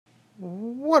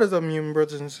What is up, mutant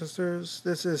brothers and sisters?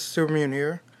 This is Supermune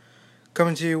here,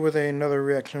 coming to you with another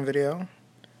reaction video.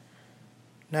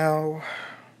 Now,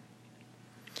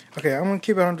 okay, I'm gonna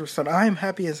keep it 100%. I'm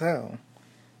happy as hell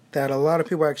that a lot of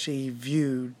people actually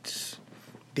viewed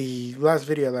the last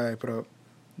video that I put up.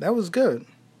 That was good.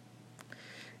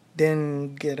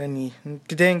 Didn't get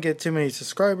too many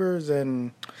subscribers,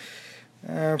 and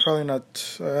probably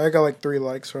not. I got like 3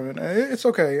 likes from it. It's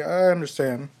okay. I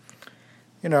understand.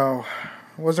 You know,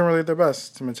 wasn't really the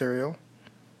best material.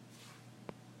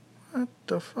 What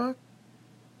the fuck?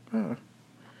 Oh.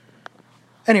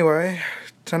 Anyway,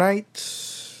 tonight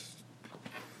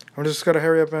I'm just gonna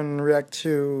hurry up and react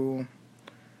to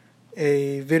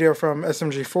a video from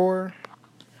SMG4,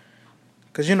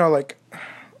 cause I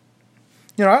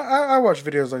watch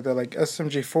videos like that, like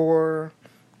SMG4,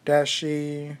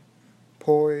 Dashi,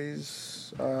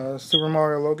 Poise, Super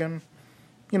Mario Logan.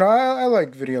 You know, I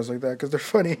like videos like that because they're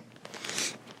funny.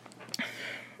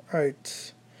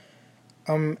 Alright.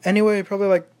 Anyway, probably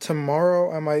like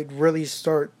tomorrow I might really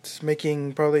start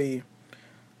making probably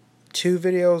 2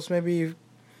 videos, maybe.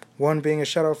 One being a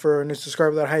shout out for a new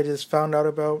subscriber that I just found out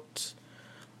about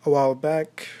a while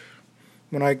back.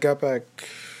 When I got back,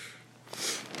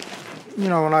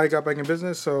 in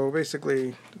business. So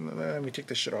basically, let me take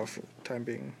this shit off for the time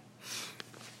being.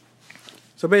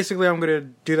 So basically, I'm going to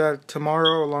do that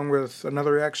tomorrow along with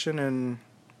another reaction, and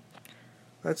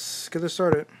let's get this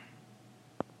started.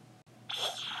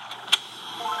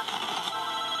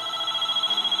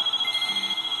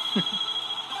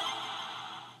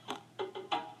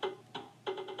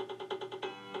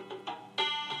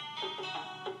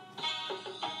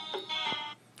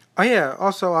 Oh yeah,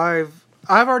 also I've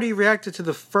already reacted to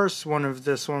the first one of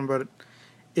this one, but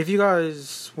if you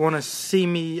guys want to see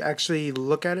me actually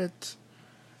look at it,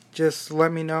 just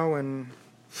let me know and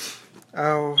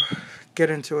I'll get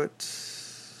into it.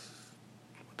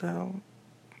 What the hell?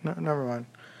 No, never mind.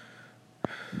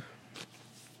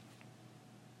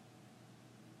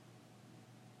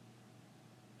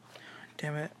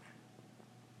 Damn it.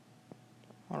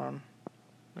 Hold on.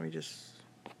 Let me just...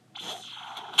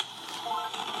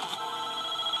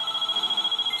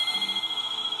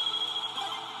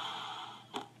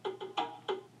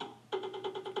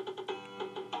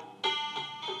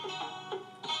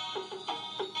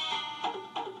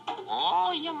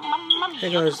 Hey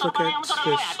guys, look at this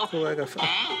cool egg I found.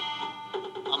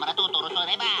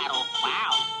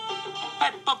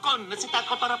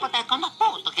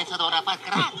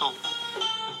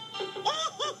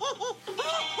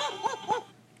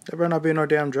 There better not be no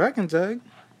damn dragon's egg.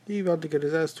 He about to get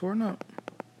his ass torn up.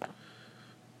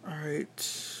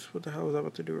 Alright, what the hell was I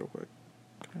about to do real quick?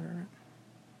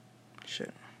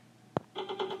 Shit.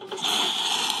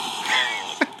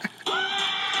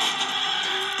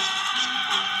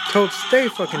 Toad, stay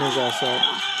fucking his ass up.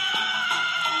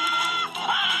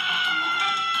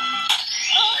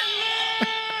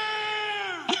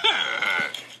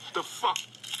 The fuck?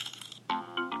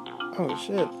 Oh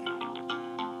shit.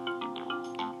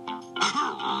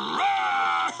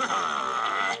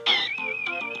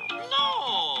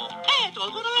 No! Eto,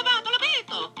 tu non lavato,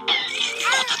 l'abito!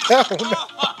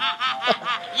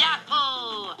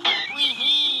 Yahoo!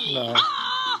 No.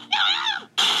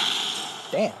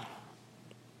 Damn.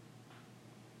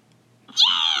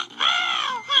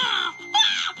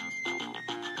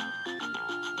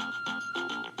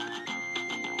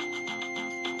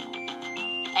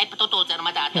 Tutto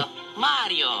armadato.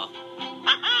 Mario!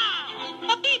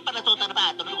 Ma pippa da tutto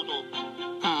armato, Ludo.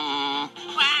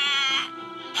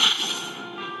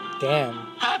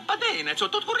 Damn. Va bene, c'ho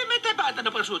tutto corrimete banda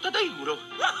da prosciutto da euro.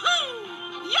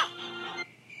 Yeah.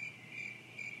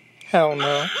 Hell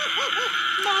no.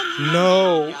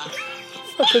 No.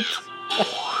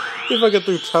 He fucking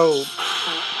threw Toad.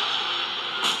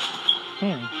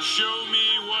 Show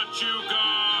me what you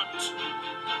got.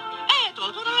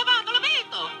 Eto, tu non lavato,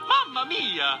 l'abito. Mamma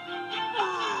mia.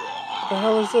 What the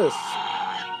hell is this?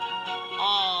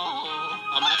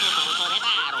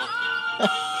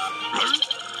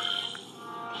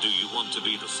 Do you want to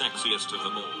be the sexiest of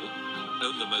them all?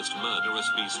 Own the most murderous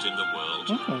beast in the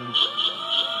world?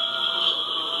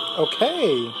 Okay.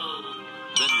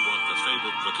 Then you want the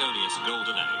fabled Draconius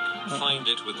golden egg. Find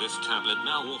it with this tablet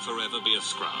now or forever be a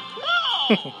scrub.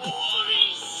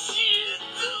 Holy shit.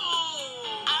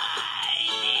 I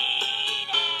need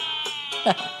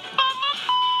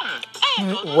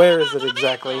it. Where is it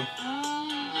exactly?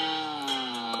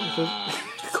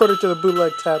 According to the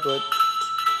bootleg tablet.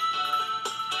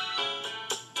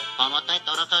 Here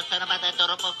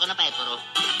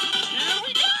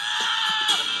we go.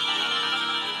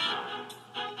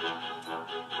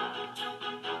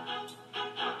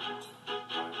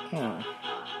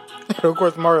 Of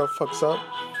course, Mario fucks up.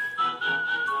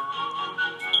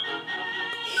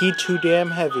 He too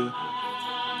damn heavy.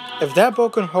 If that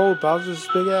boat can hold Bowser's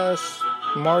big ass,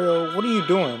 Mario, what are you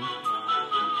doing?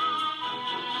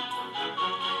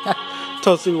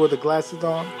 Toasty with the glasses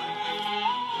on.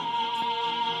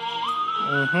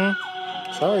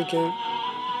 Sorry, kid.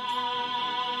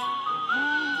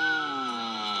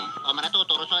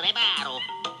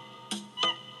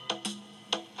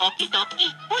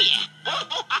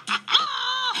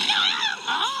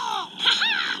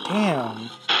 Damn.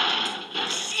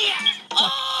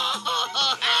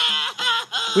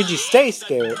 Would you stay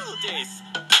scared?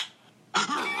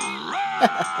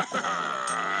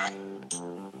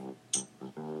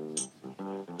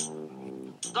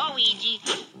 Go, Luigi.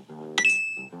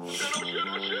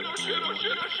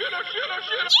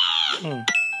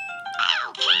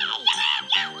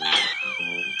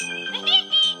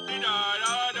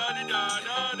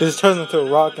 This turns into a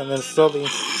rock and then slowly.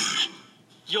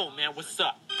 Yo, man, what's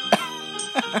up?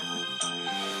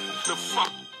 The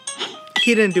fuck?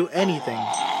 He didn't do anything.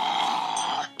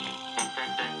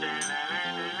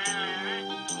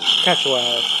 Catch your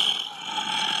ass.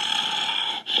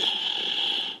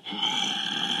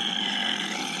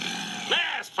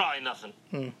 That's probably nothing.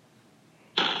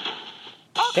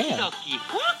 Damn.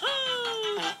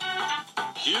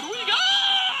 Here we go!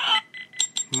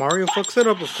 Mario fucks it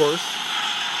up, of course.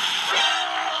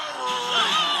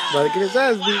 About to get his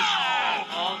ass beat.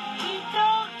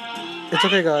 It's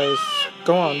okay, guys.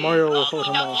 Go on, Mario will hold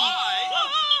him off.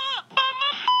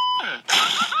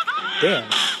 Damn.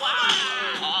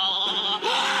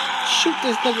 Shoot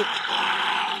this nigga.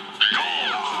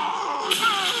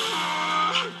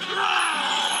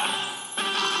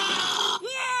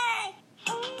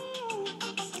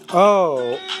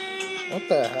 Oh. What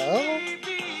the hell?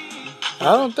 I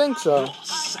don't think so.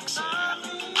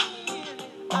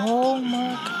 Oh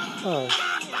my gosh.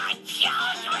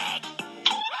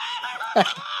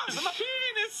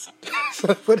 So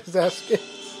what is that skin?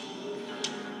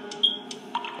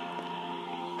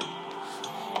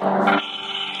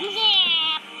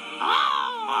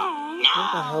 Where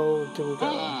the hell do we go?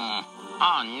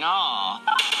 Oh no.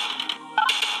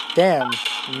 Damn,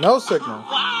 no signal.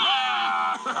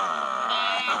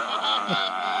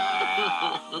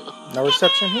 No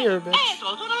reception here, bitch.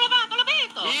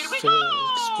 To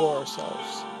explore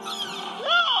ourselves.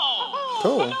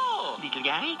 Cool. Little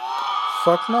guy?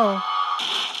 Fuck no.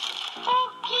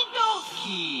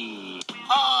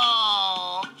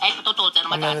 Oh, ecco tutto il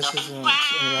I mean, this isn't any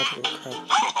magical crap.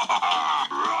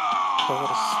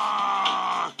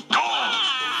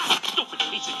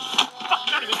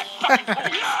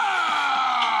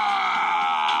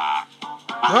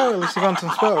 Well, at least we found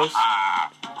some spells.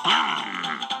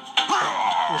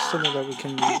 There's something that we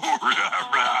can use.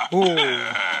 Ooh.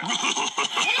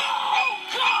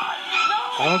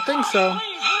 I don't think so.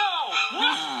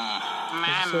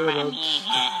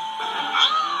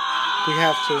 We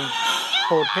have to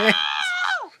hold hands.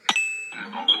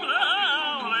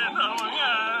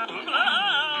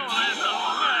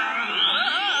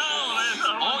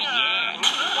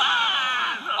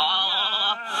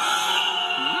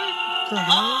 What the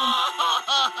hell?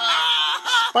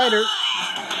 Spider.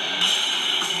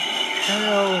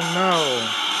 Hell no.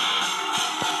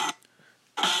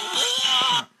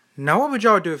 Now what would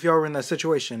y'all do if y'all were in that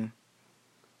situation?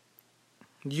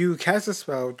 You cast a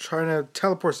spell trying to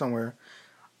teleport somewhere.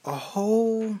 A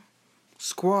whole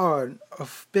squad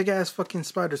of big ass fucking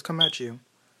spiders come at you.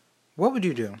 What would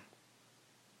you do?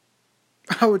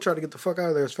 I would try to get the fuck out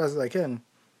of there as fast as I can.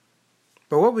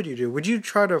 But what would you do? Would you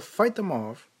try to fight them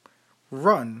off?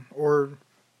 Run? Or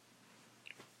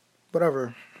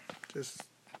whatever. Just...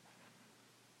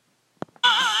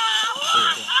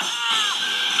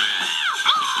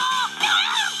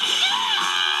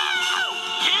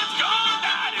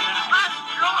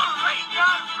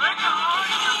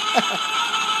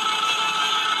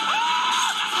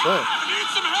 What? I need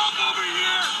some help over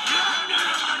here.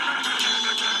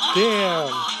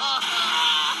 Damn.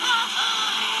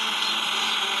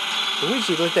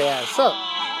 Luigi lit their ass up.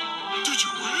 Did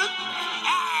you win?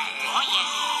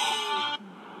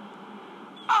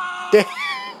 Damn.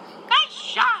 Nice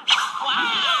shot.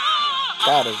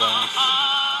 Got his ass.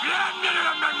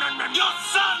 You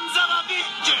sons of a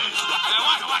bitches.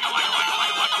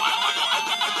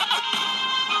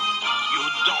 You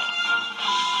don't.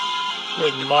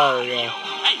 With Mario.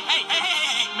 Hey,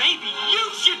 maybe you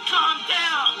should calm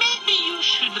down. Maybe you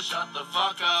should shut the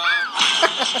fuck up.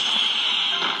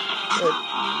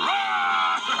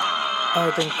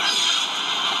 I think...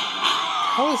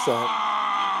 How is that?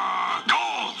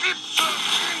 It's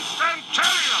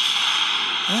instantaneous.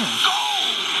 Oh,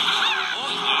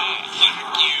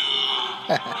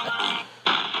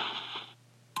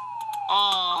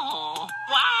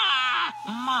 wow!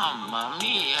 Mamma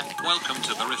mia! Welcome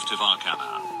to the Rift of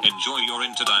Arcana. Enjoy your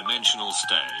interdimensional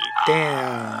stay.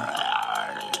 Damn.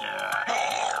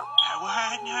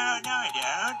 No, I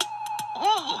don't.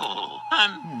 Oh,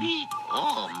 I'm beat.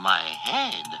 Oh, my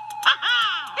head.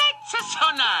 That's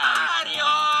so nice. Mario!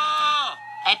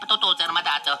 Eh, patututo na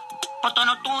madato.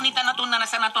 Potono tunita na tunana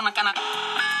sa nato na kanak.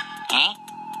 Eh?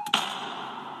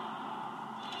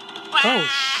 Oh,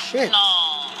 shit. No.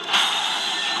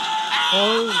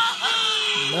 Oh,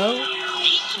 no.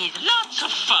 This is lots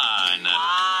of fun.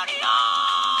 Mario!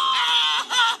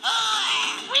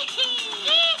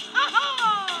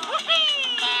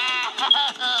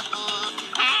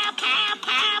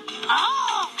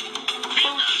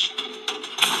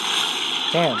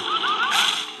 Damn.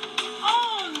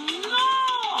 Oh,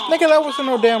 no! Nigga, that wasn't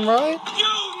no damn ride.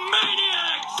 You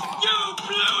maniacs! You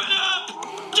blew it up!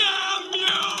 Damn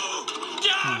you!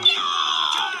 Damn you!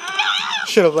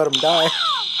 Should have let him die.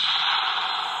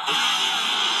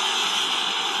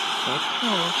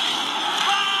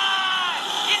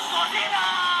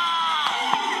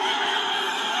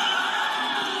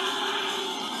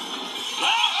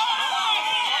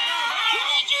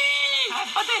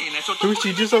 Okay.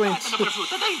 Luigi, do something.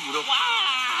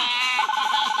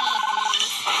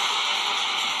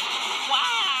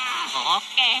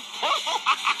 Okay.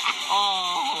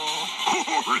 Oh.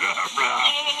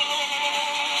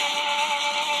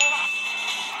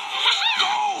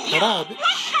 Get out, bitch.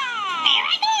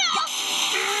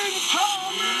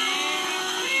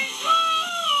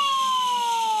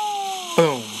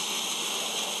 Boom.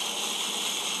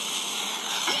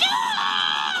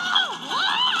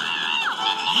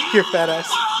 Your fat ass.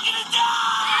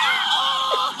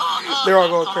 They're all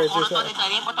going crazy.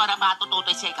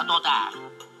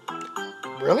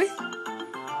 Really?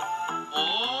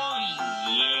 Oh,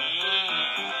 yeah.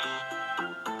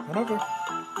 Whatever.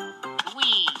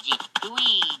 Luigi.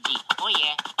 Oh,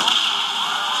 yeah.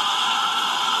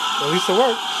 At least it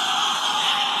worked.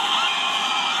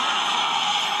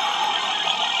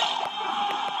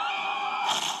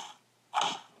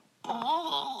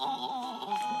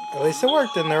 At least it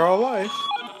worked, and they're all alive.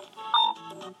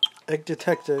 Egg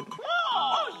detected.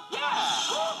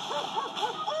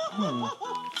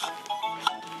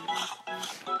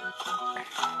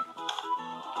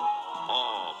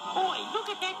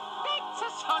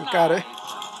 You got it.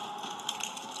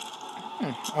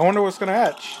 I wonder what's gonna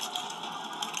hatch.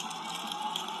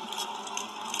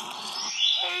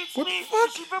 What the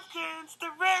fuck? Pumpkins, the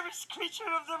rarest creature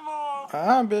of them all.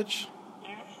 Bitch.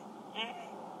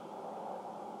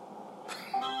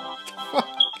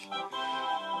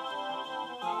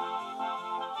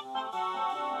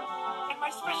 And my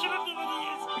special ability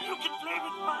is you can play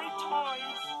with my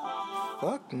toys.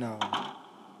 Fuck no.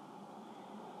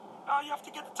 Oh, you have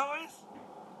to get the toys?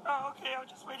 Oh, okay, I'll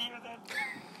just wait here then.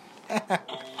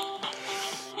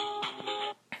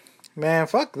 Man,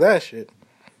 fuck that shit.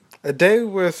 A day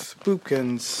with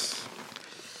Boopkins.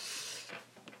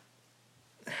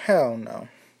 Hell no.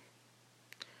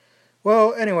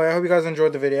 Well, anyway, I hope you guys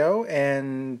enjoyed the video,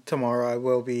 and tomorrow I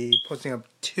will be posting up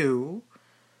 2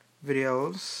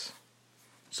 videos.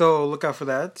 So look out for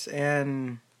that,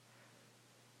 and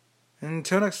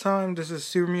until next time, this is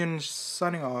Superman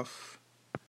signing off.